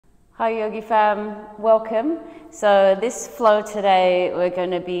Hi Yogi Fam, welcome. So this flow today, we're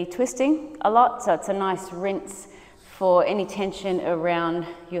going to be twisting a lot. So it's a nice rinse for any tension around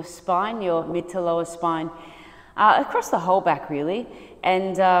your spine, your mid to lower spine, across the whole back really.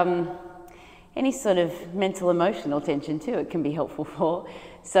 And any sort of mental, emotional tension too, it can be helpful for.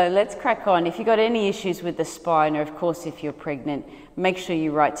 So let's crack on. If you've got any issues with the spine, or of course if you're pregnant, make sure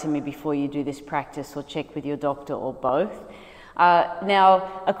you write to me before you do this practice or check with your doctor or both.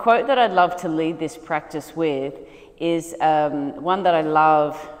 Now, a quote that I'd love to lead this practice with is one that I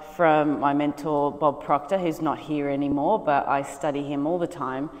love from my mentor, Bob Proctor, who's not here anymore, but I study him all the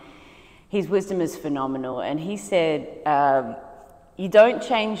time. His wisdom is phenomenal. And he said, you don't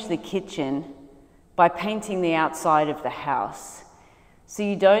change the kitchen by painting the outside of the house. So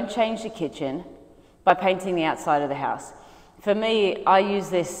you don't change the kitchen by painting the outside of the house. For me, I use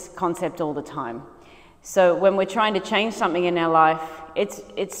this concept all the time. So when we're trying to change something in our life,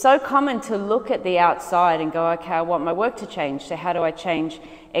 it's so common to look at the outside and go, okay, I want my work to change, so how do I change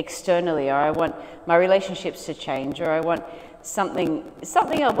externally? Or I want my relationships to change, or I want something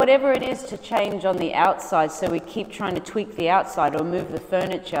or whatever it is to change on the outside, so we keep trying to tweak the outside or move the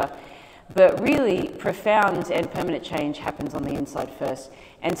furniture. But really profound and permanent change happens on the inside first.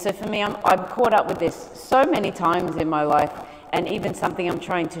 And so for me, I'm caught up with this so many times in my life, and even something I'm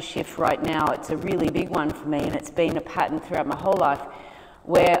trying to shift right now. It's a really big one for me, and it's been a pattern throughout my whole life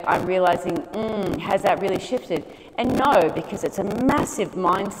where I'm realizing, has that really shifted? And no, because it's a massive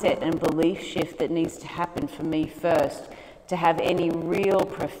mindset and belief shift that needs to happen for me first to have any real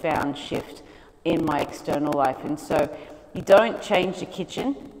profound shift in my external life. And so you don't change the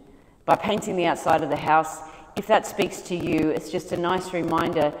kitchen by painting the outside of the house. If that speaks to you, it's just a nice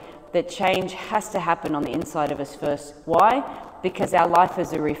reminder that change has to happen on the inside of us first. Why? Because our life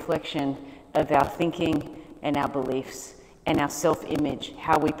is a reflection of our thinking and our beliefs and our self-image,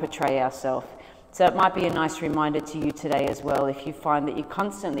 how we portray ourselves. So it might be a nice reminder to you today as well, if you find that you're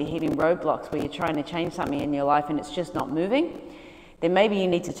constantly hitting roadblocks where you're trying to change something in your life and it's just not moving, then maybe you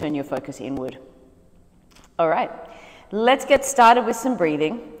need to turn your focus inward. All right, let's get started with some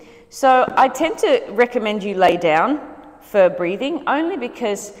breathing. So I tend to recommend you lay down for breathing, only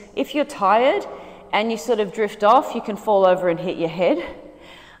because if you're tired and you sort of drift off, you can fall over and hit your head.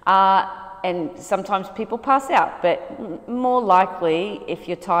 And sometimes people pass out, but more likely, if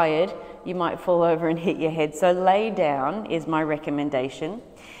you're tired, you might fall over and hit your head. So lay down is my recommendation.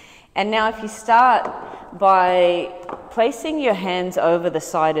 And now if you start by placing your hands over the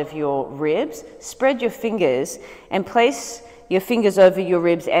side of your ribs, spread your fingers and place your fingers over your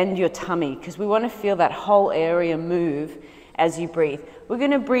ribs and your tummy, because we want to feel that whole area move as you breathe. We're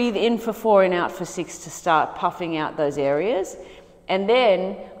going to breathe in for 4 and out for 6 to start puffing out those areas. And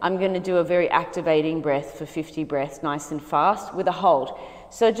then I'm going to do a very activating breath for 50 breaths, nice and fast, with a hold.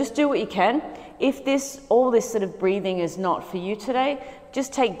 So just do what you can. If all this sort of breathing is not for you today,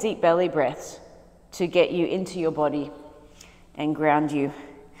 just take deep belly breaths to get you into your body and ground you.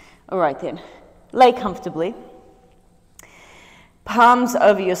 All right then, lay comfortably. Palms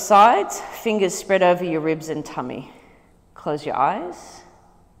over your sides, fingers spread over your ribs and tummy. Close your eyes.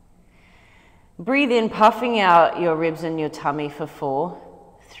 Breathe in, puffing out your ribs and your tummy for 4,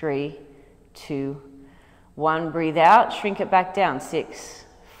 3, 2, 1. Breathe out, shrink it back down. 6,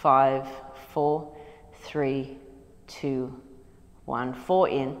 5, 4, 3, 2, 1. 4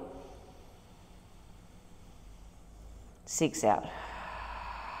 in. 6 out.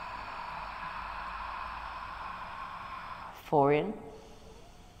 4 in.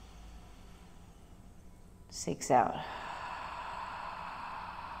 6 out.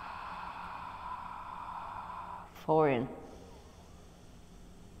 4 in.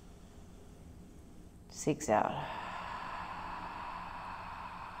 6 out.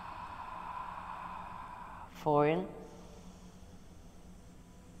 4 in.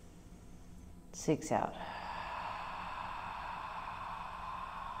 6 out.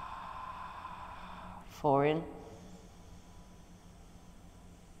 4 in.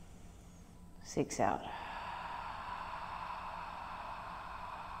 6 out.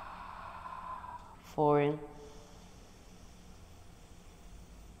 4 in.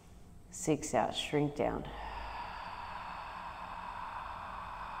 6 out. Shrink down.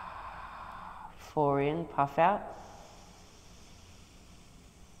 4 in. Puff out.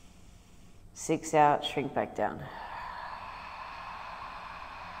 6 out. Shrink back down.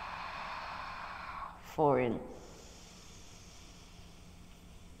 4 in.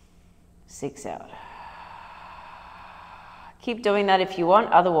 6 out. Keep doing that if you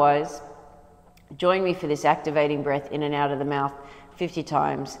want. Otherwise, join me for this activating breath in and out of the mouth 50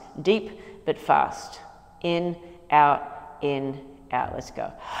 times, deep but fast. In, out, let's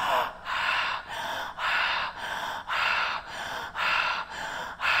go.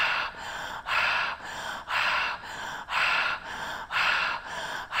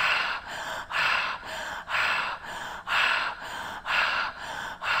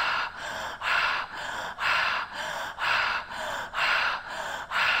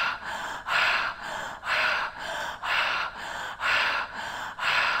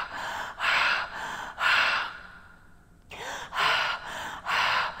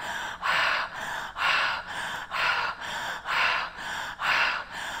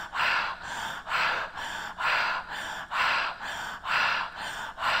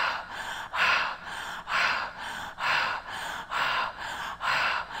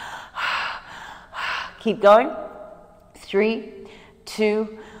 Keep going. 3,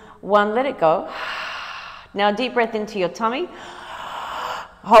 2, 1, let it go. Now deep breath into your tummy.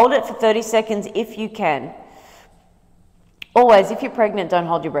 Hold it for 30 seconds if you can. Always, if you're pregnant, don't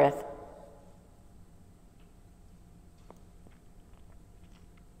hold your breath.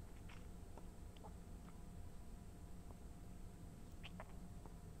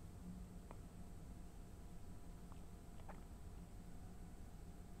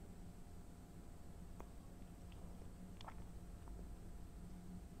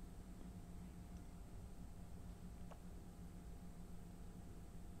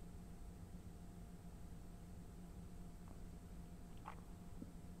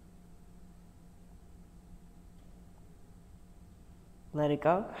 Let it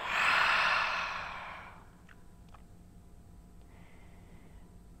go.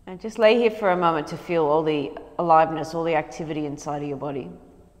 And just lay here for a moment to feel all the aliveness, all the activity inside of your body,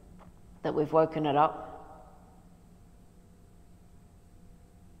 that we've woken it up.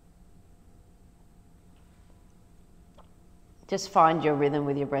 Just find your rhythm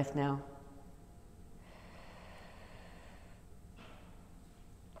with your breath now.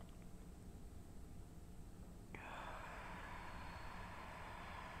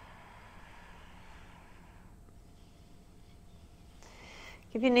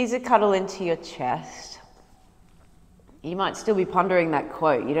 Give your knees a cuddle into your chest. You might still be pondering that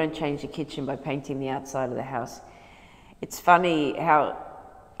quote, you don't change the kitchen by painting the outside of the house. It's funny how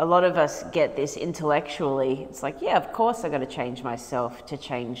a lot of us get this intellectually. It's like, yeah, of course I've got to change myself to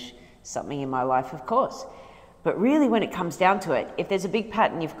change something in my life, of course. But really when it comes down to it, if there's a big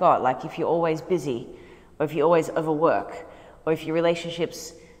pattern you've got, like if you're always busy, or if you always overwork, or if your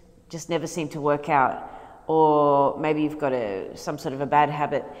relationships just never seem to work out, or maybe you've got some sort of a bad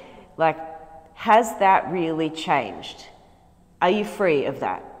habit, like, has that really changed? Are you free of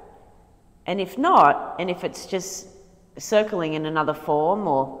that? And if not, and if it's just circling in another form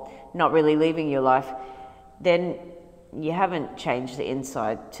or not really leaving your life, then you haven't changed the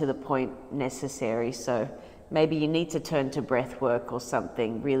inside to the point necessary. So maybe you need to turn to breath work or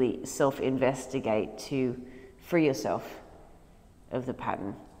something, really self-investigate to free yourself of the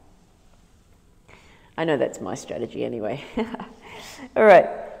pattern. I know that's my strategy anyway. All right,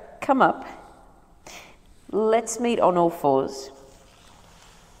 come up. Let's meet on all fours.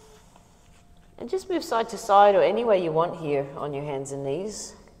 And just move side to side or any way you want here on your hands and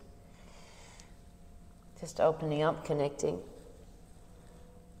knees. Just opening up, connecting.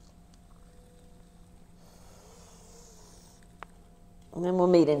 And then we'll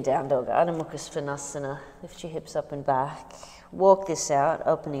meet in down dog, Adho Mukha Svanasana. Lift your hips up and back. Walk this out,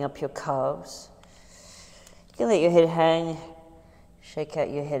 opening up your calves. You can let your head hang, shake out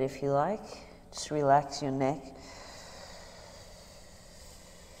your head if you like. Just relax your neck.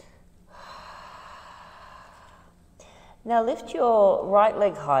 Now lift your right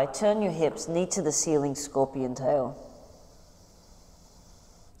leg high, turn your hips, knee to the ceiling, scorpion tail.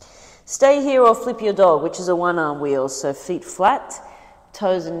 Stay here or flip your dog, which is a one-arm wheel, so feet flat,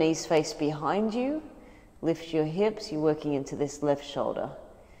 toes and knees face behind you. Lift your hips, you're working into this left shoulder.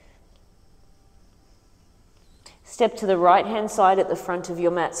 Step to the right-hand side at the front of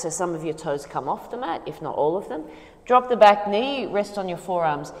your mat so some of your toes come off the mat, if not all of them. Drop the back knee, rest on your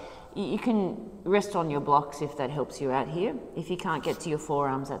forearms. You can rest on your blocks if that helps you out here. If you can't get to your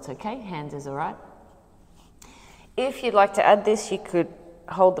forearms, that's okay. Hands is all right. If you'd like to add this, you could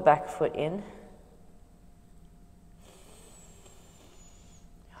hold the back foot in.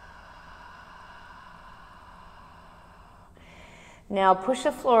 Now push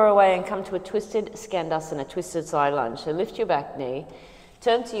the floor away and come to a twisted Skandasana, twisted side lunge. So lift your back knee,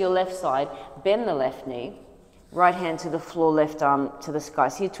 turn to your left side, bend the left knee, right hand to the floor, left arm to the sky.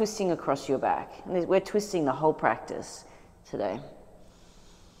 So you're twisting across your back. And we're twisting the whole practice today.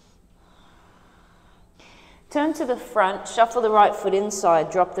 Turn to the front, shuffle the right foot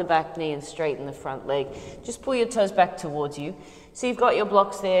inside, drop the back knee and straighten the front leg. Just pull your toes back towards you. So you've got your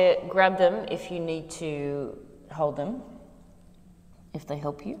blocks there, grab them if you need to hold them, if they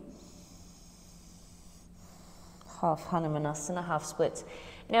help you. Half Hanumanasana, half splits.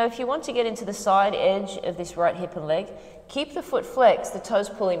 Now if you want to get into the side edge of this right hip and leg, keep the foot flexed, the toes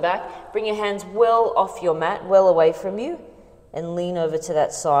pulling back, bring your hands well off your mat, well away from you, and lean over to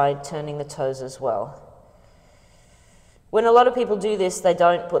that side, turning the toes as well. When a lot of people do this, they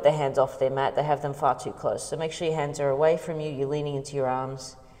don't put their hands off their mat, they have them far too close. So make sure your hands are away from you, you're leaning into your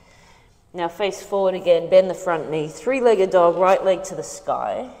arms. Now face forward again, bend the front knee, three-legged dog, right leg to the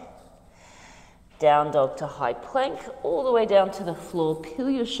sky. Down dog to high plank, all the way down to the floor. Peel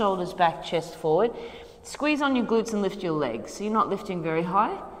your shoulders back, chest forward. Squeeze on your glutes and lift your legs. So you're not lifting very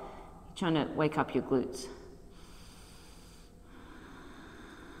high, You're trying to wake up your glutes.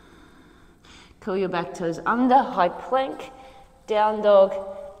 Curl your back toes under, high plank, down dog,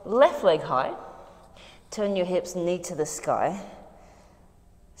 left leg high. Turn your hips knee to the sky.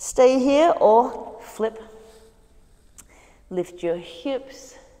 Stay here or flip. Lift your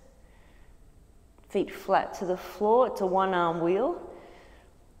hips. Feet flat to the floor. It's a one-arm wheel.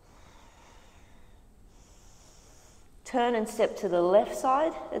 Turn and step to the left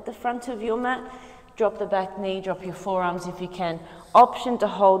side at the front of your mat. Drop the back knee, drop your forearms if you can. Option to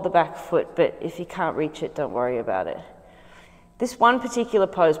hold the back foot, but if you can't reach it, don't worry about it. This one particular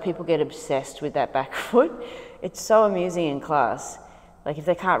pose, people get obsessed with that back foot. It's so amusing in class. Like if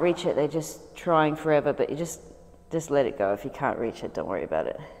they can't reach it, they're just trying forever, but you just let it go. If you can't reach it, don't worry about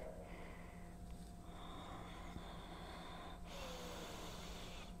it.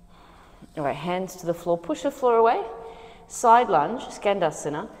 All right, hands to the floor, push the floor away. Side lunge,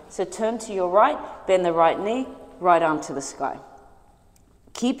 Skandasana. So turn to your right, bend the right knee, right arm to the sky.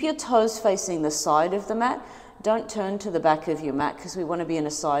 Keep your toes facing the side of the mat. Don't turn to the back of your mat because we want to be in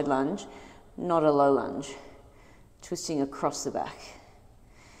a side lunge, not a low lunge. Twisting across the back.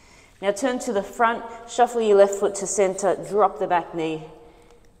 Now turn to the front, shuffle your left foot to center, drop the back knee,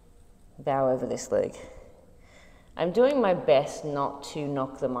 bow over this leg. I'm doing my best not to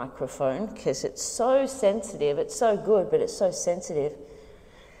knock the microphone because it's so sensitive. It's so good, but it's so sensitive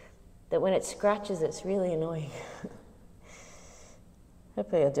that when it scratches, it's really annoying.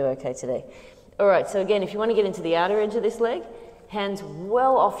 Hopefully I'll do okay today. All right, so again, if you want to get into the outer edge of this leg, hands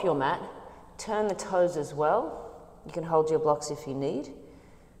well off your mat, turn the toes as well. You can hold your blocks if you need.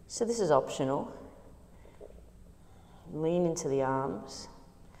 So this is optional. Lean into the arms.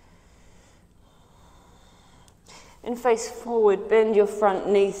 And face forward, bend your front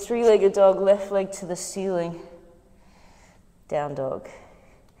knee, three-legged dog, left leg to the ceiling. Down dog.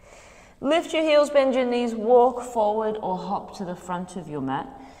 Lift your heels, bend your knees, walk forward or hop to the front of your mat.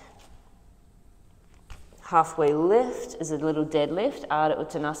 Halfway lift is a little deadlift, Ardha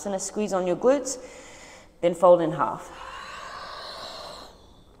Uttanasana. Squeeze on your glutes, then fold in half.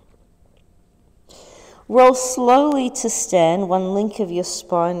 Roll slowly to stand, one link of your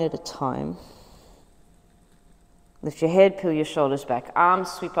spine at a time. Lift your head, peel your shoulders back.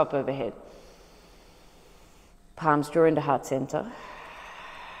 Arms sweep up overhead. Palms draw into heart center.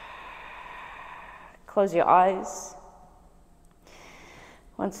 Close your eyes.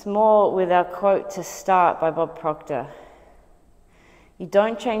 Once more with our quote to start by Bob Proctor. You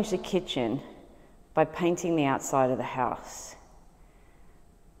don't change the kitchen by painting the outside of the house.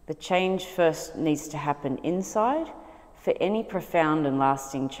 The change first needs to happen inside for any profound and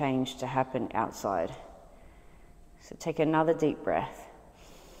lasting change to happen outside. So take another deep breath.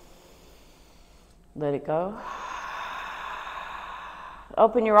 Let it go.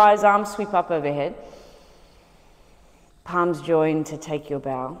 Open your eyes, arms sweep up overhead. Palms join to take your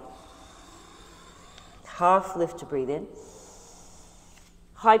bow. Half lift to breathe in.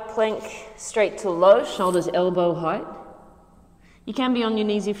 High plank, straight to low, shoulders elbow height. You can be on your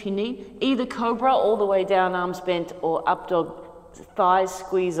knees if you need. Either cobra, all the way down, arms bent, or up dog, thighs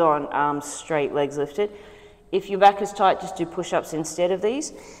squeeze on, arms straight, legs lifted. If your back is tight, just do push-ups instead of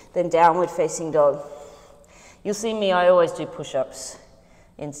these. Then downward facing dog. You'll see me, I always do push-ups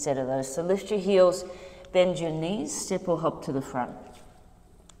instead of those. So lift your heels, bend your knees, step or hop to the front.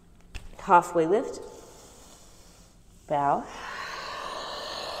 Halfway lift. Bow.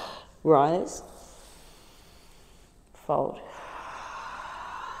 Rise. Fold.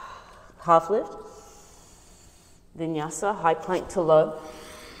 Half lift. Vinyasa, high plank to low.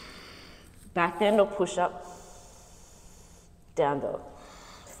 Back bend or push up. Down dog.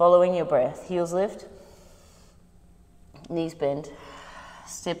 Following your breath. Heels lift. Knees bend.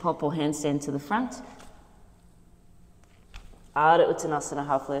 Step hop or handstand to the front. Ardha Uttanasana,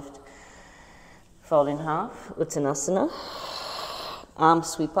 half lift. Fold in half. Uttanasana. Arms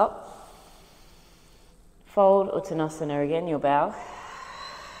sweep up. Fold, Uttanasana again, your bow.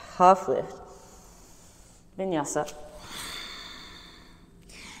 Half lift. Vinyasa.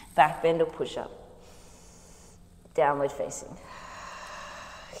 Back bend or push up. Downward facing.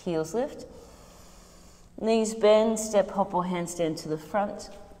 Heels lift. Knees bend, step, hop or handstand to the front.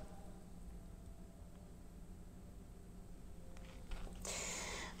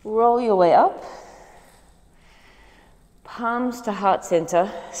 Roll your way up. Palms to heart center.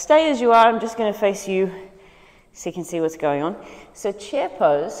 Stay as you are, I'm just going to face you so you can see what's going on. So chair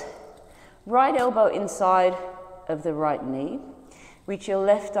pose, right elbow inside of the right knee. Reach your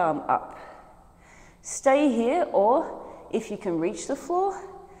left arm up. Stay here, or if you can reach the floor,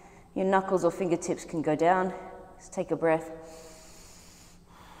 your knuckles or fingertips can go down. Just take a breath.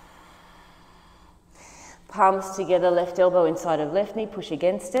 Palms together, left elbow inside of left knee, push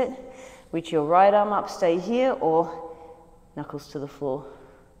against it. Reach your right arm up, stay here, or knuckles to the floor.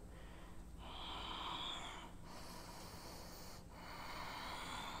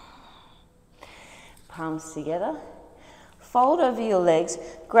 Palms together. Fold over your legs,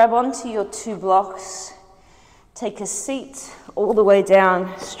 grab onto your 2 blocks, take a seat all the way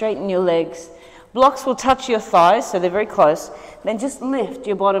down, straighten your legs. Blocks will touch your thighs, so they're very close. Then just lift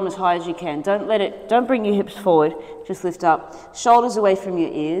your bottom as high as you can. Don't bring your hips forward, just lift up. Shoulders away from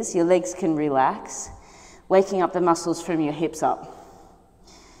your ears, your legs can relax, waking up the muscles from your hips up.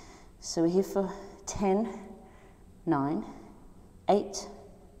 So we're here for 10, 9, 8,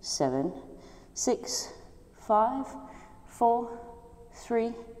 7, 6, 5, 4,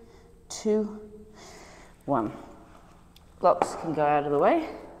 3, 2, 1. Blocks can go out of the way.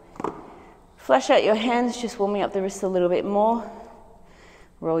 Flash out your hands, just warming up the wrists a little bit more.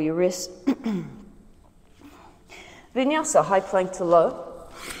 Roll your wrists. Vinyasa, high plank to low.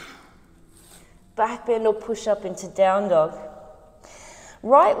 Back bend or push up into down dog.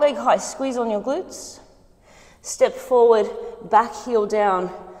 Right leg high, squeeze on your glutes. Step forward, back heel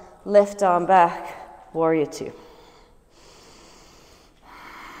down, left arm back, warrior 2.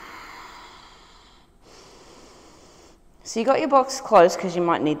 So you got your blocks closed because you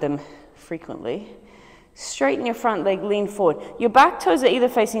might need them frequently. Straighten your front leg, lean forward. Your back toes are either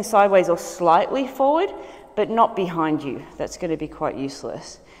facing sideways or slightly forward, but not behind you. That's going to be quite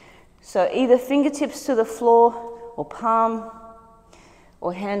useless. So either fingertips to the floor, or palm,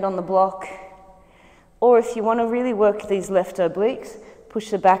 or hand on the block. Or if you want to really work these left obliques,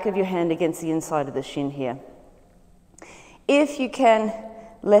 push the back of your hand against the inside of the shin here. If you can,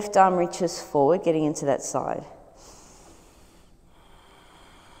 left arm reaches forward, getting into that side.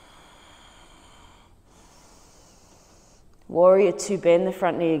 Warrior 2, bend the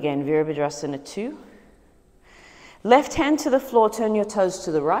front knee again, Virabhadrasana 2. Left hand to the floor, turn your toes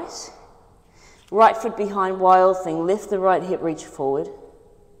to the right. Right foot behind, wild thing, lift the right hip, reach forward.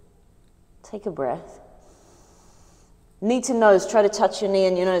 Take a breath. Knee to nose, try to touch your knee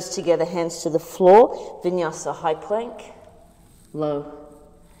and your nose together, hands to the floor. Vinyasa, high plank, low.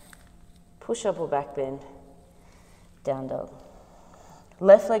 Push up or back bend, down dog.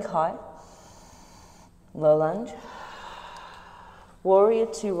 Left leg high, low lunge. Warrior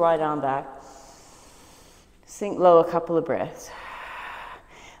 2, right arm back. Sink low, a couple of breaths.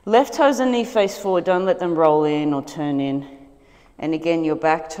 Left toes and knee face forward, don't let them roll in or turn in. And again, your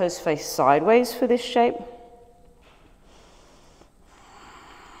back toes face sideways for this shape.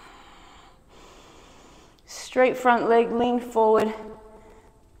 Straight front leg, lean forward,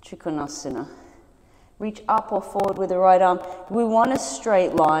 Trikonasana. Reach up or forward with the right arm. We want a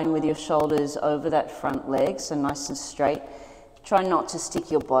straight line with your shoulders over that front leg, so nice and straight. Try not to stick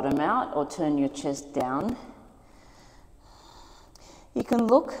your bottom out or turn your chest down. You can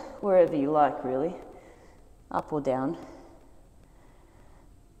look wherever you like, really, up or down.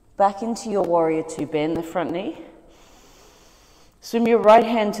 Back into your warrior 2, bend the front knee. Swim your right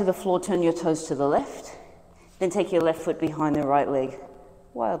hand to the floor, turn your toes to the left. Then take your left foot behind the right leg.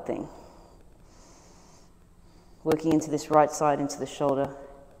 Wild thing. Working into this right side, into the shoulder.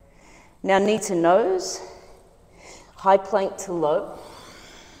 Now knee to nose. High plank to low.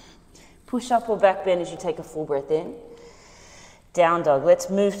 Push up or back bend as you take a full breath in. Down dog. Let's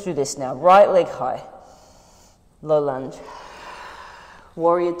move through this now. Right leg high. Low lunge.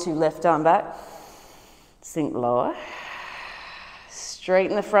 Warrior 2, left arm back. Sink lower.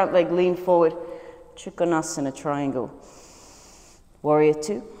 Straighten the front leg, lean forward. Trikonasana, triangle. Warrior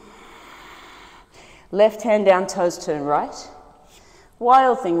 2. Left hand down, toes turn right.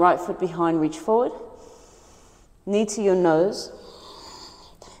 Wild thing, right foot behind, reach forward. Knee to your nose.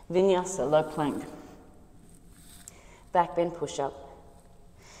 Vinyasa, low plank. Back bend, push up.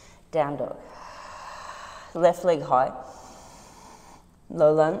 Down dog. Left leg high.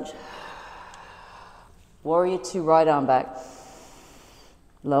 Low lunge. Warrior 2, right arm back.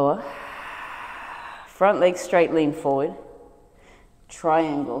 Lower. Front leg straight, lean forward.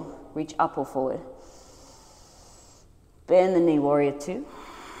 Triangle, reach up or forward. Bend the knee, warrior 2.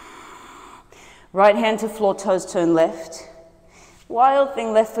 Right hand to floor, toes turn left. Wild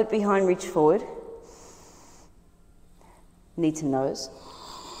thing, left foot behind, reach forward. Knee to nose.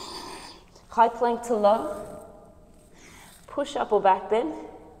 High plank to low. Push up or back bend.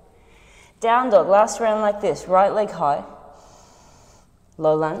 Down dog, last round like this. Right leg high.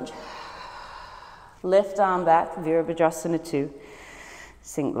 Low lunge. Left arm back, Virabhadrasana 2.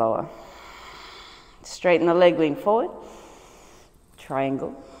 Sink lower. Straighten the leg, lean forward.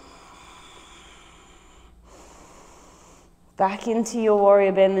 Triangle. Back into your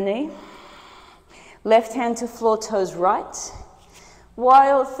warrior, bend the knee. Left hand to floor, toes right.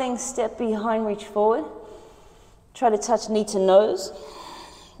 Wild thing, step behind, reach forward. Try to touch knee to nose,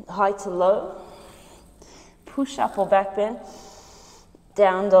 high to low. Push up or back bend.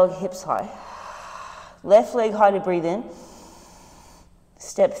 Down dog, hips high. Left leg high to breathe in.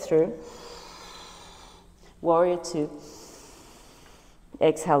 Step through. Warrior two.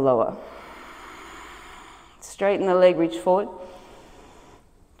 Exhale, lower. Straighten the leg, reach forward.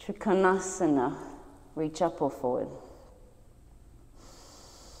 Trikonasana, reach up or forward.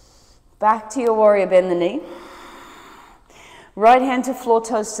 Back to your warrior, bend the knee. Right hand to floor,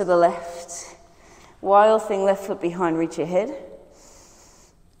 toes to the left. Wild thing, left foot behind, reach your head.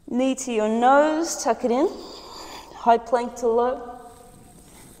 Knee to your nose, tuck it in. High plank to low.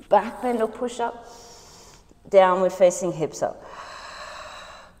 Back bend or push up. Downward facing, hips up.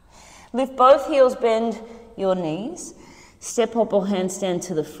 Lift both heels, bend your knees. Step up or handstand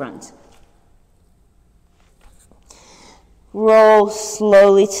to the front. Roll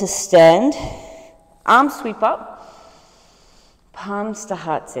slowly to stand. Arms sweep up. Palms to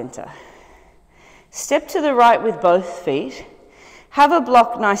heart center. Step to the right with both feet. Have a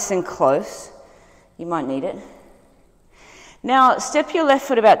block nice and close. You might need it. Now step your left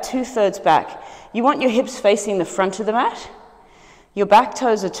foot about 2/3 back. You want your hips facing the front of the mat. Your back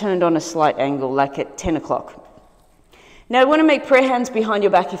toes are turned on a slight angle, like at 10 o'clock. Now you want to make prayer hands behind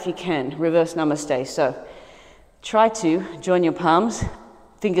your back if you can, reverse namaste. So try to join your palms,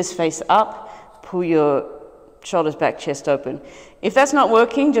 fingers face up, pull your shoulders back, chest open. If that's not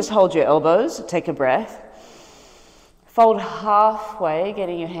working, just hold your elbows, take a breath. Fold halfway,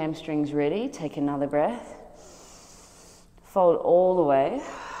 getting your hamstrings ready, take another breath. Fold all the way,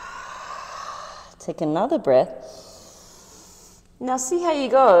 take another breath. Now see how you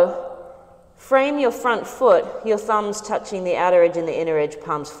go. Frame your front foot, your thumbs touching the outer edge and the inner edge,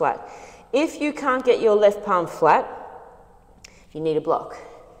 palms flat. If you can't get your left palm flat, you need a block.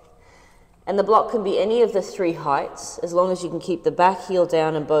 And the block can be any of the 3 heights, as long as you can keep the back heel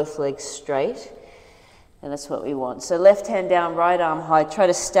down and both legs straight. And that's what we want. So left hand down, right arm high. Try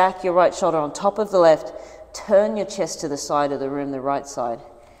to stack your right shoulder on top of the left. Turn your chest to the side of the room, the right side.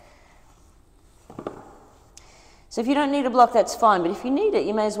 So if you don't need a block, that's fine. But if you need it,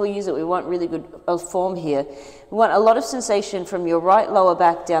 you may as well use it. We want really good form here. We want a lot of sensation from your right lower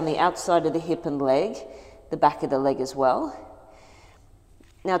back down the outside of the hip and leg, the back of the leg as well.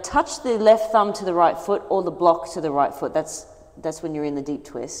 Now touch the left thumb to the right foot or the block to the right foot. That's when you're in the deep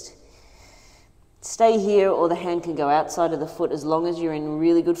twist. Stay here, or the hand can go outside of the foot as long as you're in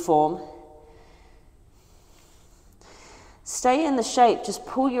really good form. Stay in the shape, just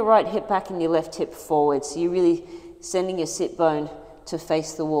pull your right hip back and your left hip forward. So you're really sending your sit bone to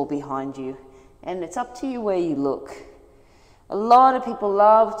face the wall behind you. And it's up to you where you look. A lot of people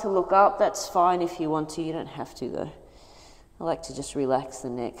love to look up. That's fine if you want to. You don't have to though. I like to just relax the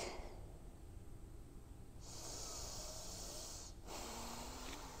neck.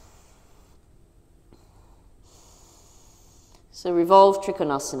 So revolve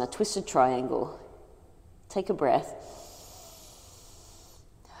Trikonasana, twisted triangle. Take a breath.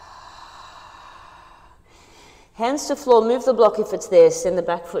 Hands to floor, move the block if it's there, send the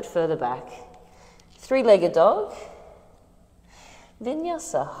back foot further back. 3-legged dog.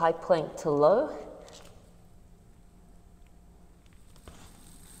 Vinyasa, high plank to low.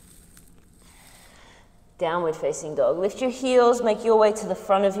 Downward facing dog. Lift your heels, make your way to the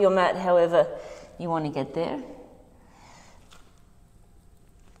front of your mat however you want to get there.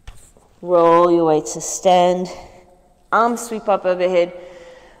 Roll your way to stand. Arms sweep up overhead.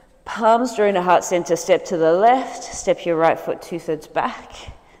 Palms draw into heart center, step to the left, step your right foot 2/3 back.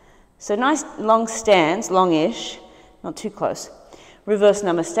 So nice long stance, longish, not too close. Reverse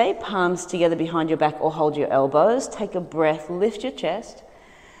namaste, palms together behind your back or hold your elbows. Take a breath, lift your chest.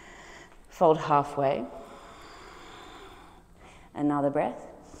 Fold halfway. Another breath.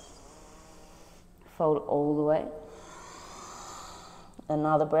 Fold all the way.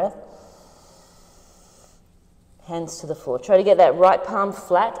 Another breath. Hands to the floor. Try to get that right palm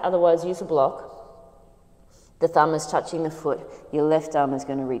flat, otherwise use a block. The thumb is touching the foot. Your left arm is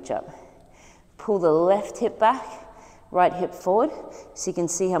going to reach up. Pull the left hip back, right hip forward. So you can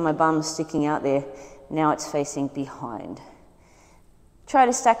see how my bum is sticking out there. Now it's facing behind. Try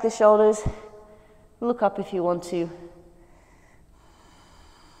to stack the shoulders. Look up if you want to.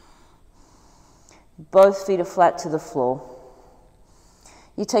 Both feet are flat to the floor.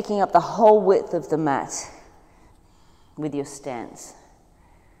 You're taking up the whole width of the mat with your stance.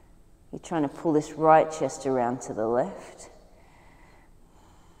 You're trying to pull this right chest around to the left.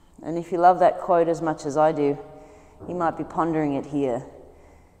 And if you love that quote as much as I do, you might be pondering it here.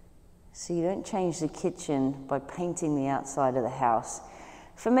 So you don't change the kitchen by painting the outside of the house.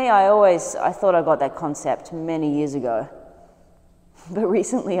 For me, I thought I got that concept many years ago. But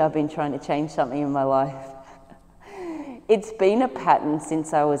recently I've been trying to change something in my life. It's been a pattern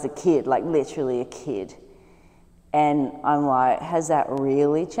since I was a kid, like literally a kid. And I'm like, has that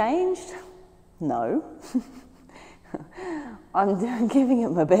really changed? No. I'm giving it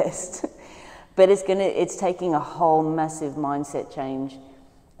my best. But it's taking a whole massive mindset change,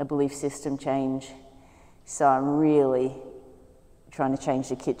 a belief system change. So I'm really trying to change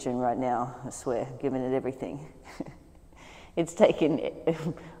the kitchen right now, I swear, giving it everything. It's taken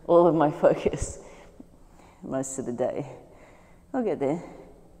all of my focus most of the day. I'll get there.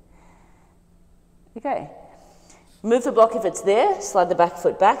 Okay. Move the block if it's there, slide the back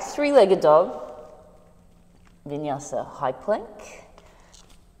foot back, three-legged dog. Vinyasa, high plank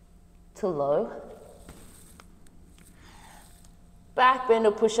to low. Back bend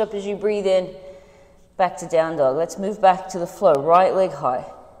or push up as you breathe in, back to down dog. Let's move back to the flow, right leg high.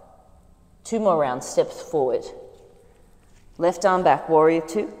 2 more rounds, steps forward. Left arm back, warrior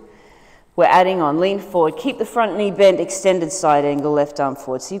 2. We're adding on, lean forward, keep the front knee bent, extended side angle, left arm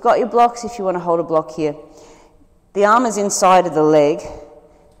forward. So you've got your blocks if you want to hold a block here. The arm is inside of the leg.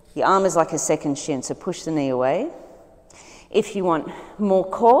 The arm is like a second shin, so push the knee away. If you want more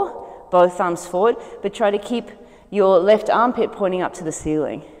core, both arms forward, but try to keep your left armpit pointing up to the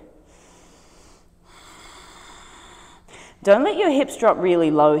ceiling. Don't let your hips drop really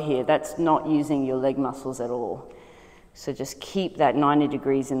low here. That's not using your leg muscles at all. So just keep that 90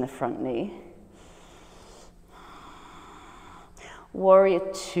 degrees in the front knee. Warrior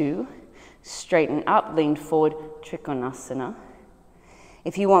 2, straighten up, lean forward, Trikonasana.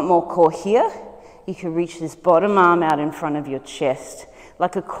 If you want more core here, you can reach this bottom arm out in front of your chest,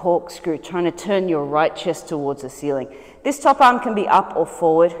 like a corkscrew, trying to turn your right chest towards the ceiling. This top arm can be up or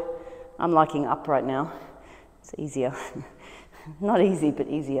forward. I'm liking up right now. It's easier. Not easy, but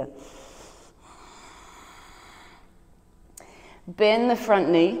easier. Bend the front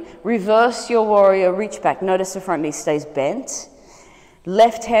knee, reverse your warrior, reach back. Notice the front knee stays bent.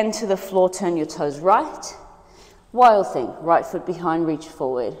 Left hand to the floor, turn your toes right. Wild thing, right foot behind, reach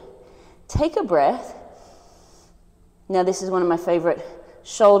forward. Take a breath. Now this is one of my favorite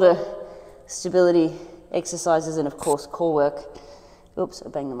shoulder stability exercises and of course core work. Oops, I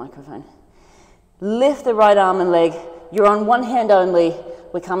banged the microphone. Lift the right arm and leg. You're on one hand only.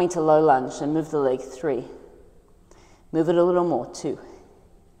 We're coming to low lunge, so move the leg, 3. Move it a little more, 2.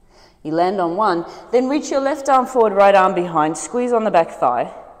 You land on 1, then reach your left arm forward, right arm behind, squeeze on the back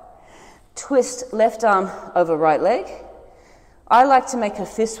thigh. Twist left arm over right leg. I like to make a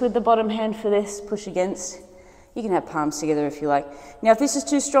fist with the bottom hand for this, push against. You can have palms together if you like. Now if this is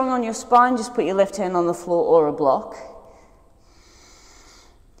too strong on your spine, just put your left hand on the floor or a block.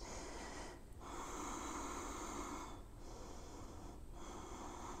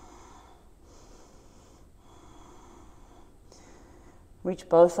 Reach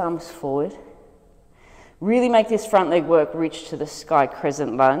both arms forward. Really make this front leg work, reach to the sky,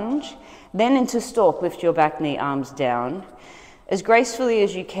 crescent lunge. Then into stalk, lift your back knee, arms down. As gracefully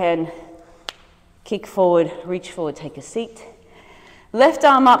as you can, kick forward, reach forward, take a seat. Left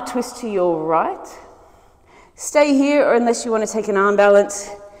arm up, twist to your right. Stay here, or unless you want to take an arm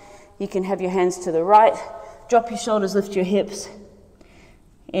balance, you can have your hands to the right. Drop your shoulders, lift your hips.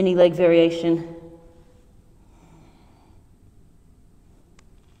 Any leg variation.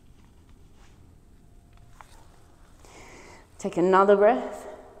 Take another breath.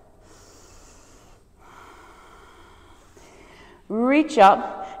 Reach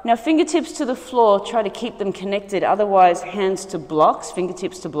up. Now fingertips to the floor, try to keep them connected. Otherwise, hands to blocks,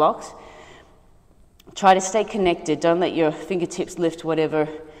 fingertips to blocks. Try to stay connected. Don't let your fingertips lift whatever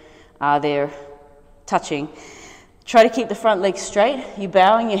they're touching. Try to keep the front leg straight. You're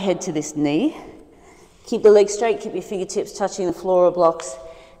bowing your head to this knee. Keep the leg straight, keep your fingertips touching the floor or blocks.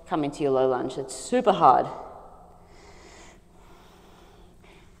 Come into your low lunge. It's super hard.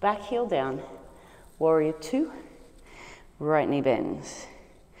 Back heel down, warrior 2, right knee bends.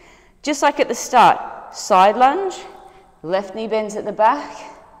 Just like at the start, side lunge, left knee bends at the back,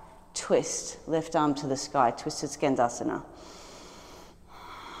 twist, left arm to the sky, twisted Skandasana.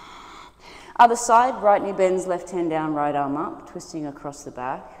 Other side, right knee bends, left hand down, right arm up, twisting across the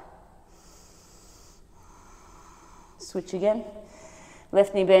back. Switch again,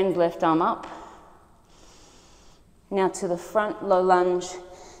 left knee bends, left arm up. Now to the front, low lunge.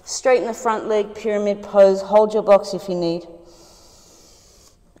 Straighten the front leg, pyramid pose, hold your blocks if you need.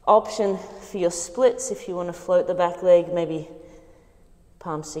 Option for your splits if you want to float the back leg, maybe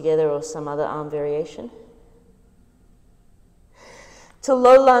palms together or some other arm variation. To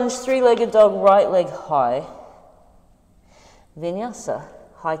low lunge, three-legged dog, right leg high. Vinyasa,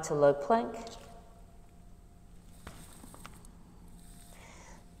 high to low plank.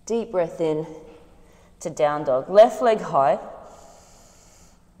 Deep breath in to down dog. Left leg high,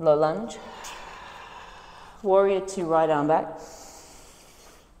 low lunge. Warrior two, right arm back.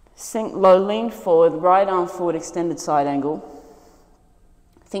 Sink low, lean forward, right arm forward, extended side angle.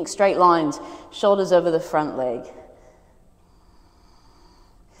 Think straight lines, shoulders over the front leg.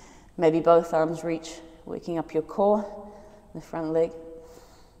 Maybe both arms reach, working up your core, the front leg.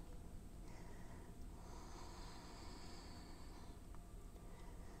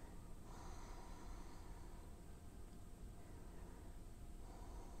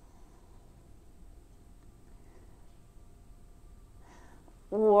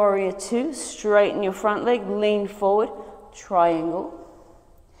 Warrior two, straighten your front leg, lean forward, triangle.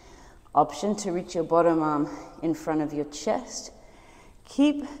 Option to reach your bottom arm in front of your chest.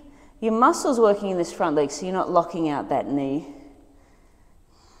 Keep your muscles working in this front leg so you're not locking out that knee.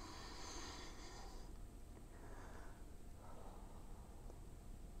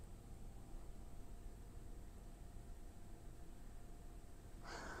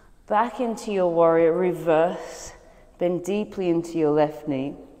 Back into your warrior, reverse. Bend deeply into your left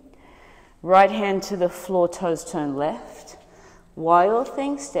knee. Right hand to the floor, toes turn left. Wild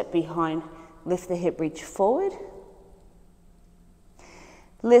thing, step behind, lift the hip, reach forward.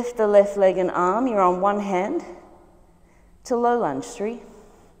 Lift the left leg and arm, you're on one hand. To low lunge, 3,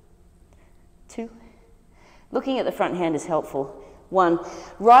 2. Looking at the front hand is helpful. 1,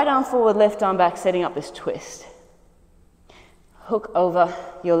 right arm forward, left arm back, setting up this twist. Hook over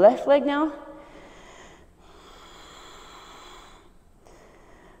your left leg now.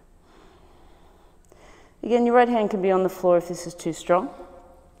 Again, your right hand can be on the floor if this is too strong.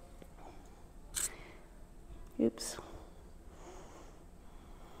 Oops.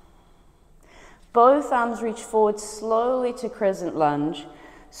 Both arms reach forward slowly to crescent lunge.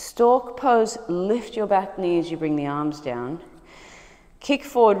 Stork pose, lift your back knee as you bring the arms down. Kick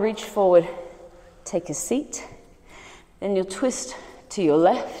forward, reach forward, take a seat. Then you'll twist to your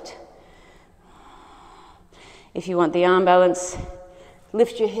left. If you want the arm balance,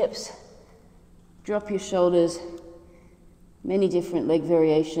 lift your hips. Drop your shoulders, many different leg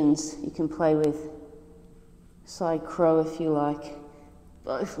variations you can play with. Side crow if you like.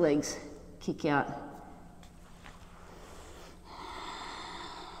 Both legs kick out.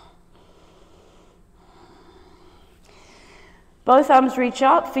 Both arms reach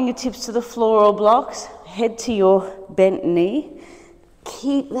up, fingertips to the floor or blocks, head to your bent knee.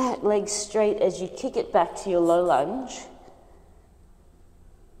 Keep that leg straight as you kick it back to your low lunge.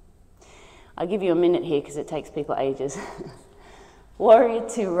 I'll give you a minute here because it takes people ages. Warrior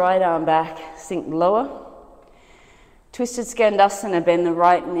two, right arm back, sink lower. Twisted Skandasana, bend the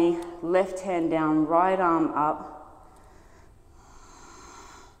right knee, left hand down, right arm up.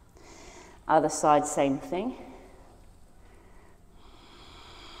 Other side, same thing.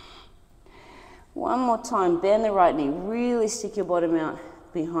 One more time, bend the right knee, really stick your bottom out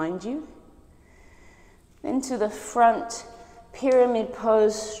behind you. Then to the front, pyramid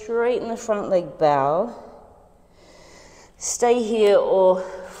pose, straighten the front leg, bow. Stay here or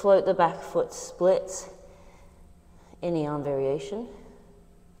float the back foot, splits. Any arm variation.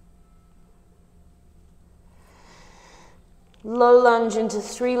 Low lunge into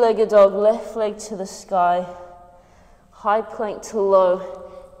three-legged dog, left leg to the sky. High plank to low,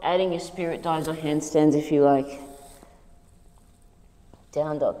 adding your spirit dives or handstands if you like.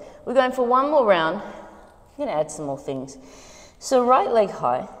 Down dog. We're going for one more round. I'm going to add some more things. So right leg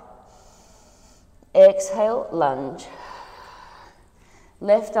high, exhale, lunge.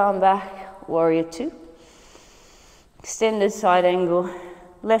 Left arm back, warrior two. Extended side angle,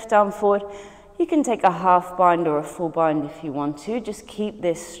 left arm forward. You can take a half bind or a full bind if you want to. Just keep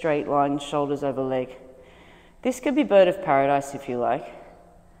this straight line, shoulders over leg. This could be bird of paradise if you like.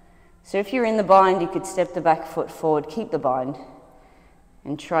 So if you're in the bind, you could step the back foot forward, keep the bind,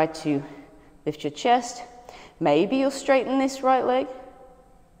 and try to lift your chest. Maybe you'll straighten this right leg.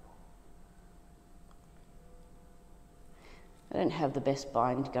 I don't have the best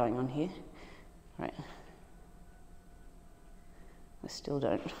bind going on here. Right. I still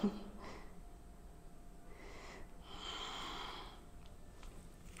don't.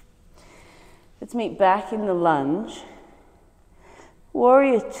 Let's meet back in the lunge.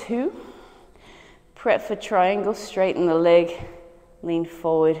 Warrior two. Prep for triangle, straighten the leg, lean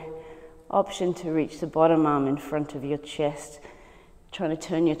forward. Option to reach the bottom arm in front of your chest, trying to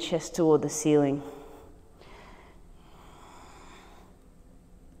turn your chest toward the ceiling.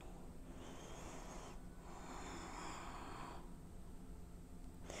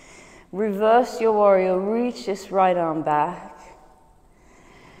 Reverse your warrior, reach this right arm back.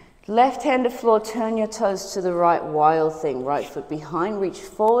 Left hand to floor, turn your toes to the right, wild thing. Right foot behind, reach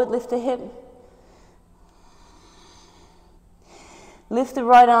forward, lift the hip. Lift the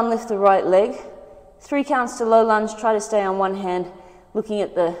right arm, lift the right leg. 3 counts to low lunge, try to stay on one hand. Looking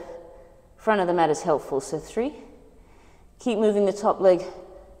at the front of the mat is helpful, so 3. Keep moving the top leg,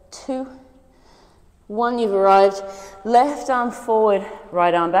 2. 1, you've arrived. Left arm forward,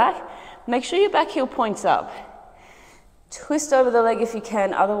 right arm back. Make sure your back heel points up. Twist over the leg if you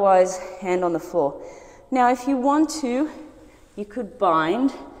can, otherwise hand on the floor. Now if you want to, you could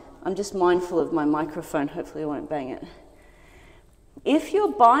bind. I'm just mindful of my microphone, hopefully I won't bang it. If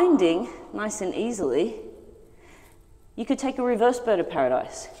you're binding nice and easily, you could take a reverse bird of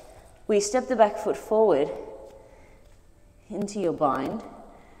paradise, where you step the back foot forward into your bind.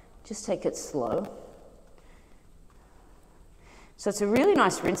 Just take it slow. So it's a really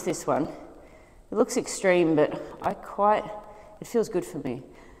nice rinse, this one. It looks extreme, but it feels good for me.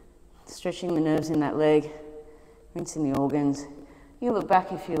 Stretching the nerves in that leg, rinsing the organs. You can look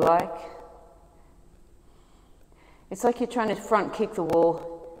back if you like. It's like you're trying to front kick the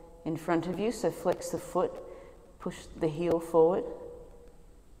wall in front of you, so flex the foot, push the heel forward.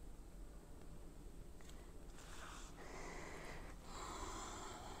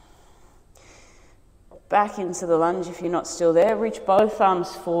 Back into the lunge if you're not still there. Reach both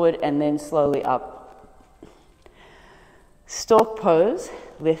arms forward and then slowly up. Stork pose,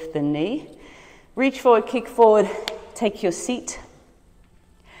 lift the knee. Reach forward, kick forward, take your seat.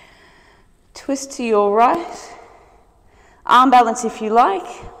 Twist to your right. Arm balance if you like.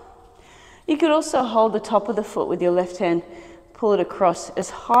 You could also hold the top of the foot with your left hand, pull it across as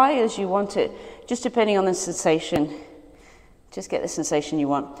high as you want it, just depending on the sensation. Just get the sensation you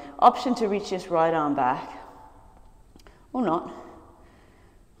want. Option to reach this right arm back, or not.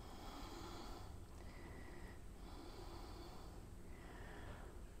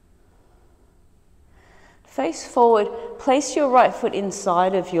 Face forward, place your right foot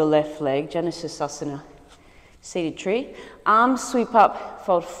inside of your left leg, Janusasana, seated tree. Arms sweep up,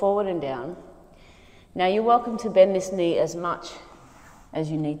 fold forward and down. Now you're welcome to bend this knee as much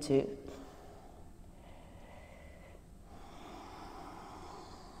as you need to.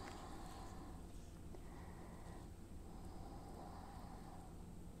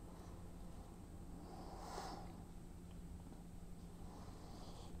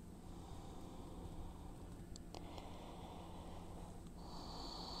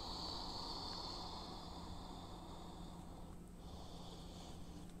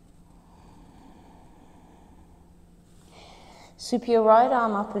 Sweep your right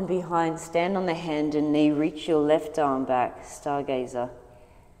arm up and behind, stand on the hand and knee, reach your left arm back, stargazer,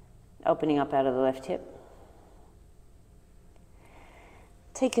 opening up out of the left hip.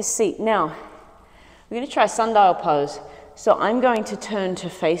 Take a seat. Now, we're going to try sundial pose. So I'm going to turn to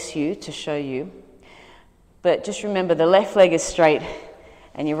face you to show you, but just remember the left leg is straight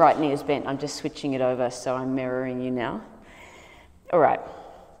and your right knee is bent. I'm just switching it over, so I'm mirroring you now. All right,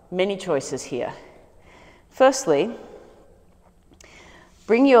 many choices here. Firstly,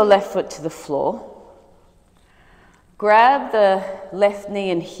 bring your left foot to the floor, grab the left knee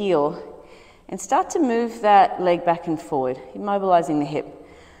and heel, and start to move that leg back and forward, immobilizing the hip.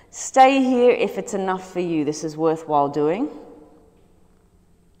 Stay here if it's enough for you. This is worthwhile doing.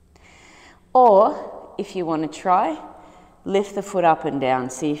 Or, if you want to try, lift the foot up and down,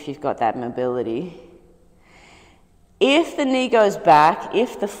 see if you've got that mobility. If the knee goes back,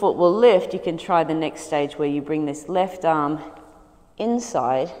 if the foot will lift, you can try the next stage where you bring this left arm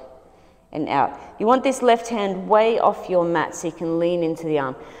inside and out. You want this left hand way off your mat so you can lean into the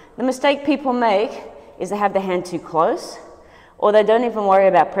arm. The mistake people make is they have the hand too close, or they don't even worry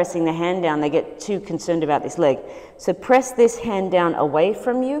about pressing the hand down. They get too concerned about this leg. So press this hand down away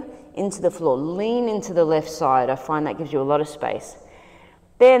from you into the floor. Lean into the left side. I find that gives you a lot of space.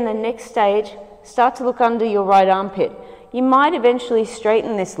 Then the next stage, start to look under your right armpit. You might eventually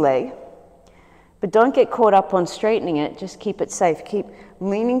straighten this leg, but don't get caught up on straightening it, just keep it safe. Keep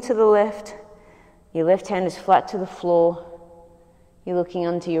leaning to the left, your left hand is flat to the floor, you're looking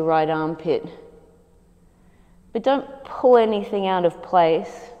under your right armpit. But don't pull anything out of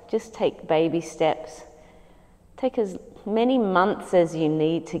place, just take baby steps. Take as many months as you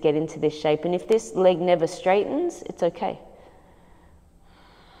need to get into this shape, and if this leg never straightens, it's okay.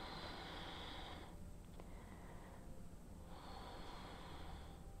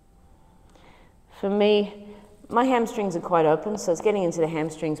 For me, my hamstrings are quite open, so it's getting into the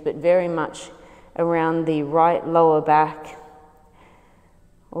hamstrings, but very much around the right lower back,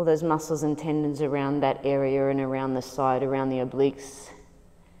 all those muscles and tendons around that area and around the side, around the obliques.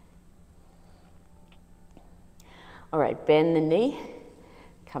 All right, bend the knee,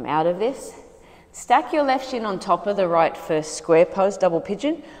 come out of this. Stack your left shin on top of the right first square pose, double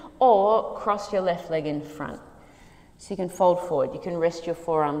pigeon, or cross your left leg in front. So you can fold forward. You can rest your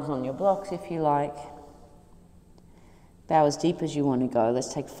forearms on your blocks if you like. Bow as deep as you want to go.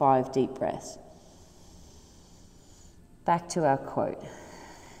 Let's take 5 deep breaths. Back to our quote.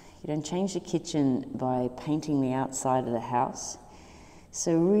 You don't change the kitchen by painting the outside of the house.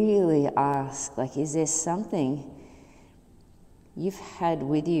 So really ask, like, is there something you've had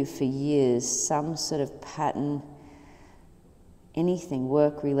with you for years, some sort of pattern, anything,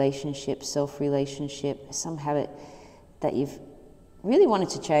 work, relationship, self-relationship, some habit that you've really wanted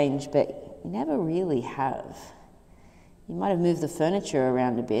to change, but you never really have. You might have moved the furniture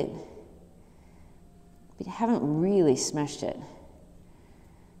around a bit, but you haven't really smashed it.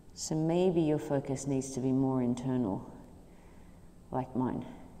 So maybe your focus needs to be more internal, like mine.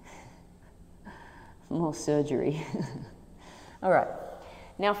 More surgery. All right,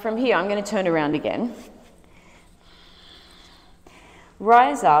 now from here, I'm going to turn around again.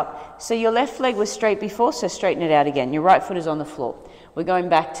 Rise up. So your left leg was straight before, so straighten it out again. Your right foot is on the floor. We're going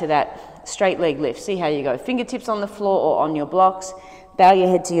back to that straight leg lift. See how you go. Fingertips on the floor or on your blocks. Bow your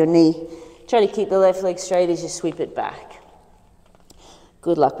head to your knee. Try to keep the left leg straight as you sweep it back.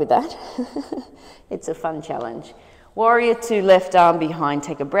 Good luck with that. It's a fun challenge. Warrior 2, left arm behind.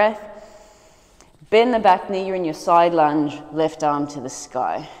 Take a breath. Bend the back knee. You're in your side lunge. Left arm to the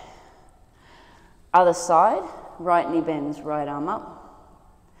sky. Other side. Right knee bends, right arm up.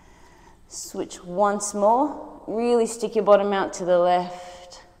 Switch once more. Really stick your bottom out to the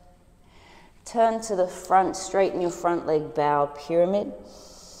left. Turn to the front, straighten your front leg, bow, pyramid.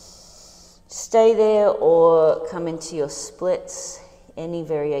 Stay there or come into your splits, any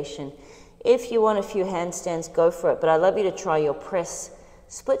variation. If you want a few handstands, go for it, but I'd love you to try your press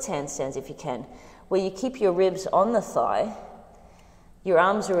splits handstands if you can, where you keep your ribs on the thigh, your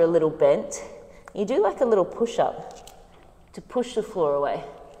arms are a little bent. You do like a little push-up to push the floor away.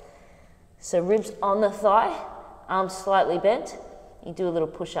 So ribs on the thigh, arms slightly bent, you do a little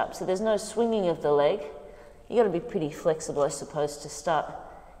push-up. So there's no swinging of the leg. You got to be pretty flexible, I suppose, to start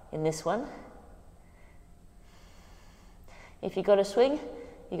in this one. If you got to swing,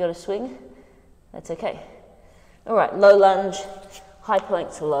 you got to swing. That's okay. All right, low lunge, high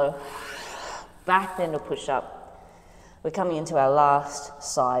plank to low, back bend or push-up. We're coming into our last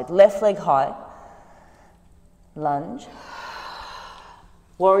side. Left leg high, lunge.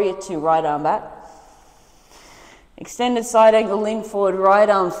 Warrior 2, right arm back. Extended side angle, lean forward, right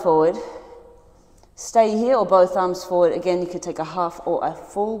arm forward. Stay here or both arms forward. Again, you could take a half or a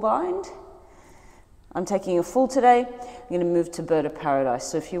full bind. I'm taking a full today. I'm going to move to bird of paradise.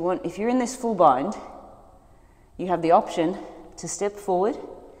 So if you're in this full bind, you have the option to step forward,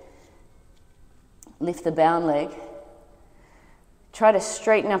 lift the bound leg, try to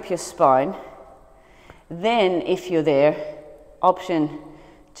straighten up your spine. Then, if you're there, option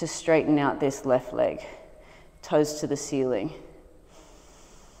to straighten out this left leg, toes to the ceiling.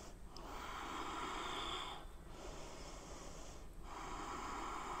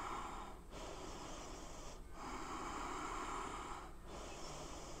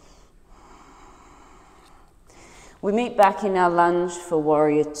 We meet back in our lunge for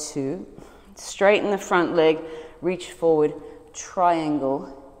Warrior 2. Straighten the front leg, reach forward,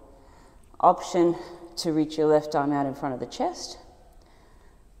 triangle. Option to reach your left arm out in front of the chest.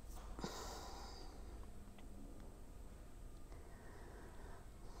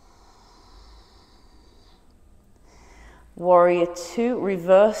 Warrior 2,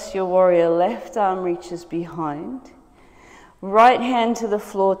 reverse your warrior, left arm reaches behind. Right hand to the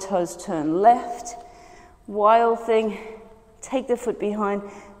floor, toes turn left. Wild thing, take the foot behind,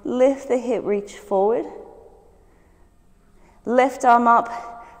 lift the hip, reach forward. Left arm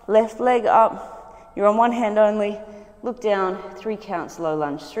up, left leg up. You're on one hand only. Look down, 3 counts, low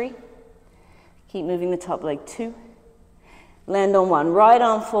lunge, 3. Keep moving the top leg, 2. Land on 1, right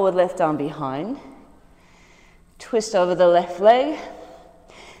arm forward, left arm behind. Twist over the left leg.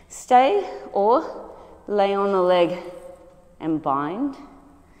 Stay or lay on the leg and bind.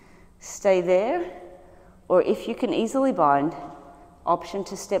 Stay there, or if you can easily bind, option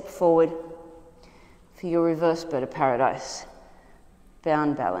to step forward for your reverse bird of paradise.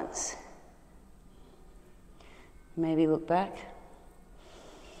 Bound balance. Maybe look back.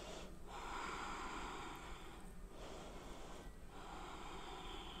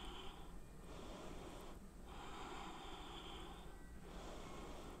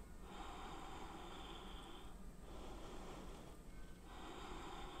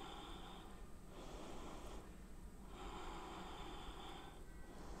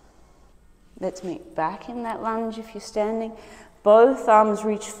 Let's meet back in that lunge if you're standing. Both arms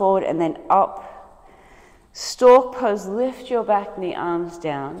reach forward and then up. Stork pose, lift your back knee, arms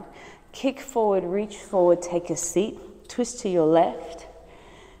down. Kick forward, reach forward, take a seat. Twist to your left.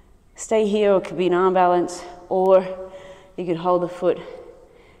 Stay here, or it could be an arm balance, or you could hold the foot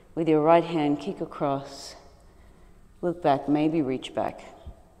with your right hand, kick across, look back, maybe reach back.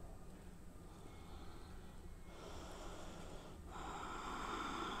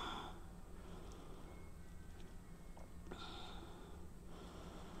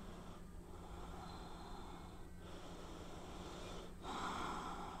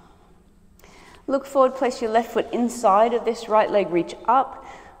 Look forward, place your left foot inside of this right leg, reach up,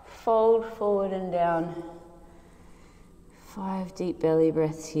 fold forward and down. 5 deep belly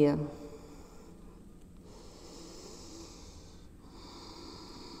breaths here.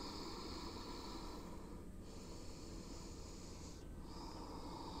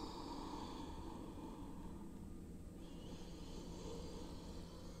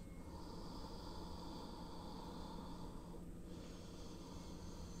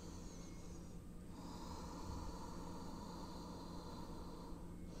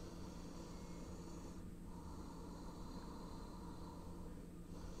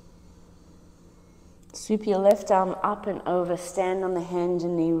 Sweep your left arm up and over, stand on the hand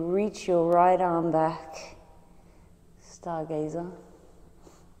and knee, reach your right arm back. Stargazer.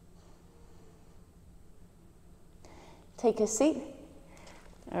 Take a seat.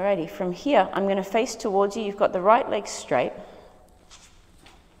 Alrighty, from here, I'm going to face towards you. You've got the right leg straight.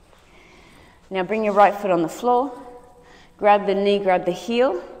 Now bring your right foot on the floor. Grab the knee, grab the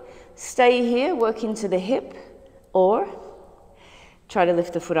heel. Stay here, work into the hip, or try to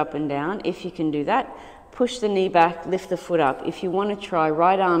lift the foot up and down. If you can do that, push the knee back, lift the foot up. If you want to try,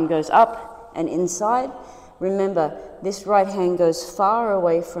 right arm goes up and inside. Remember, this right hand goes far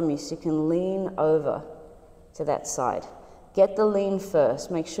away from you, so you can lean over to that side. Get the lean first.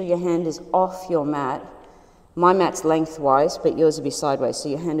 Make sure your hand is off your mat. My mat's lengthwise, but yours will be sideways, so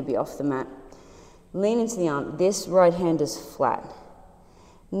your hand will be off the mat. Lean into the arm. This right hand is flat.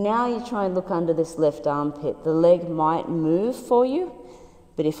 Now you try and look under this left armpit. The leg might move for you,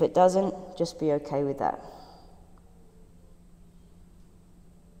 but if it doesn't, just be okay with that.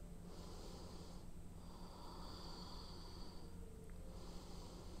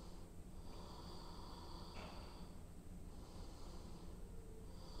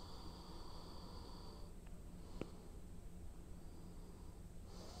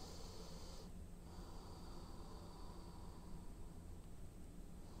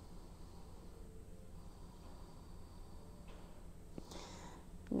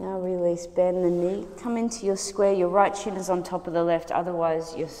 Now release, bend the knee, come into your square, your right shin is on top of the left,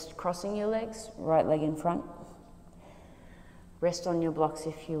 otherwise you're crossing your legs, right leg in front. Rest on your blocks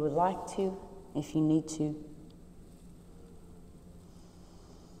if you would like to, if you need to.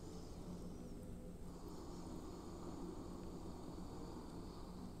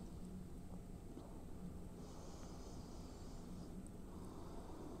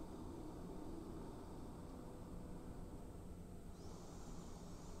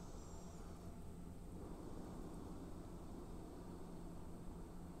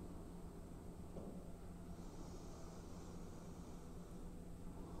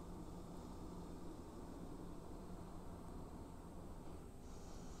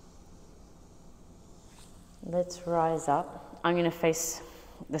 Let's rise up. I'm going to face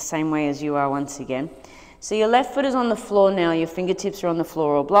the same way as you are once again. So your left foot is on the floor now, your fingertips are on the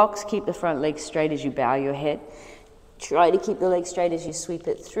floor or blocks. Keep the front leg straight as you bow your head. Try to keep the leg straight as you sweep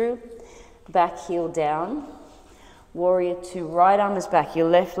it through. Back heel down. Warrior two, right arm is back, your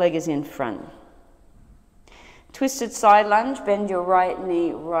left leg is in front. Twisted side lunge, bend your right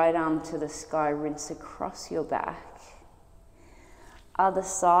knee, right arm to the sky, rinse across your back. Other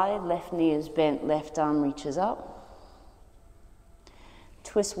side, left knee is bent, left arm reaches up.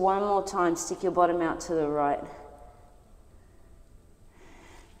 Twist one more time, stick your bottom out to the right.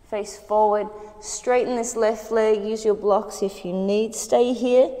 Face forward, straighten this left leg, use your blocks if you need. Stay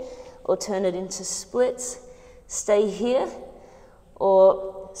here or turn it into splits. Stay here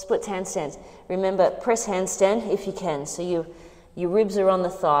or split handstands. Remember, press handstand if you can. So your ribs are on the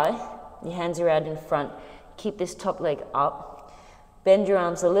thigh, your hands are out in front. Keep this top leg up. Bend your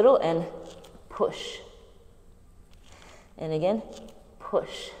arms a little and push. And again,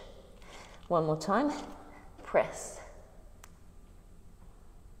 push. One more time, press.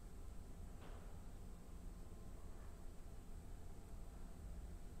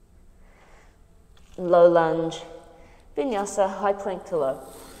 Low lunge, vinyasa, high plank to low.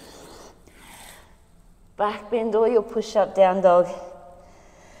 Back bend or your push up, down dog.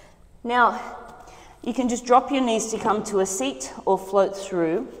 Now, you can just drop your knees to come to a seat or float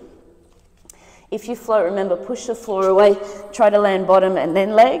through. If you float, remember, push the floor away, try to land bottom and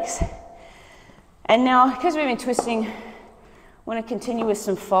then legs. And now, because we've been twisting, I want to continue with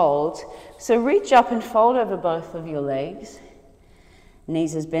some folds. So reach up and fold over both of your legs.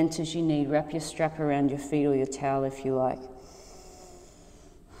 Knees as bent as you need. Wrap your strap around your feet or your towel if you like.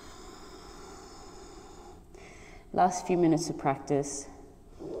 Last few minutes of practice.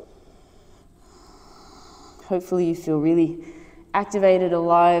 Hopefully you feel really activated,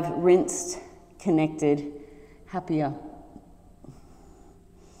 alive, rinsed, connected, happier,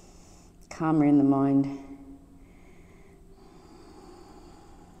 calmer in the mind.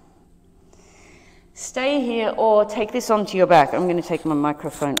 Stay here or take this onto your back. I'm going to take my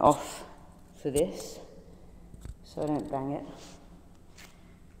microphone off for this so I don't bang it.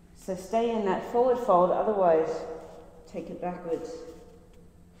 So stay in that forward fold, otherwise take it backwards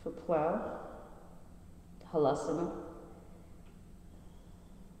for plow, halasana.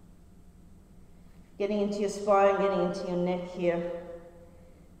 Getting into your spine, getting into your neck here.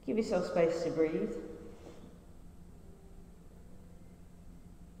 Give yourself space to breathe.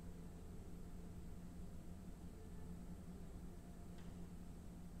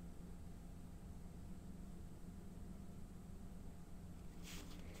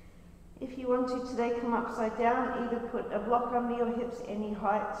 If you want to today, come upside down, either put a block under your hips any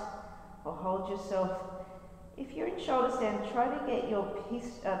height or hold yourself. If you're in shoulder stand, try to get your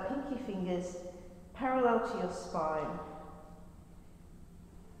pinky fingers parallel to your spine.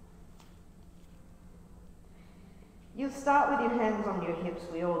 You'll start with your hands on your hips,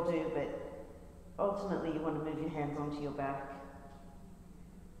 we all do, but ultimately you want to move your hands onto your back.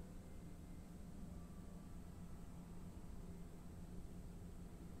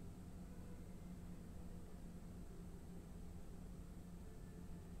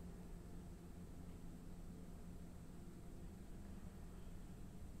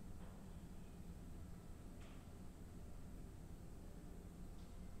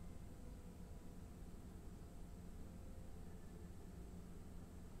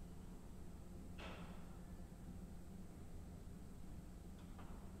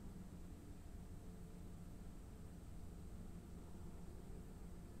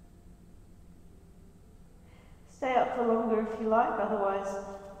 Stay up for longer if you like, otherwise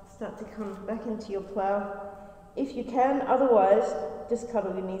start to come back into your plow. If you can, otherwise just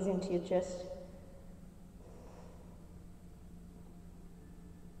cuddle your knees into your chest.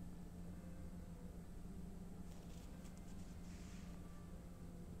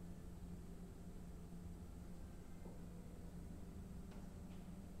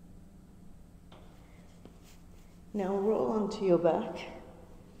 Now roll onto your back.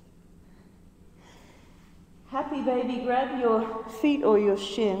 Happy baby, grab your feet or your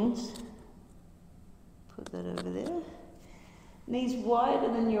shins. Put that over there. Knees wider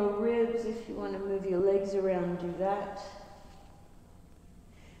than your ribs. If you want to move your legs around, do that.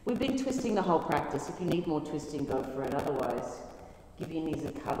 We've been twisting the whole practice. If you need more twisting, go for it. Otherwise, give your knees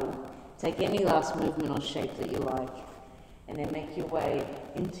a cuddle. Take any last movement or shape that you like. And then make your way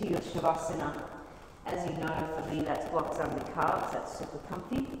into your Shavasana. As you know, for me, that's blocks under calves. That's super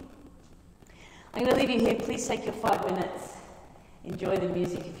comfy. I'm going to leave you here. Please take your 5 minutes. Enjoy the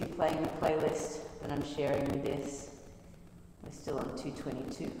music if you're playing the playlist that I'm sharing with this. We're still on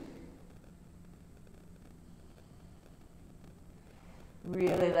 222.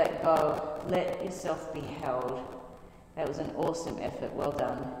 Really let go. Let yourself be held. That was an awesome effort. Well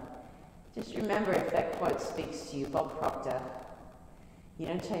done. Just remember, if that quote speaks to you, Bob Proctor, you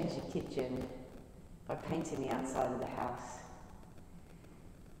don't change your kitchen by painting the outside of the house.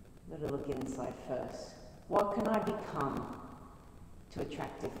 Got to look inside first. What can I become to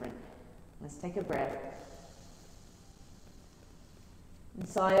attract different? Let's take a breath. And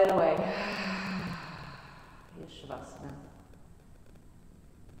sigh it away. Your Shavasana.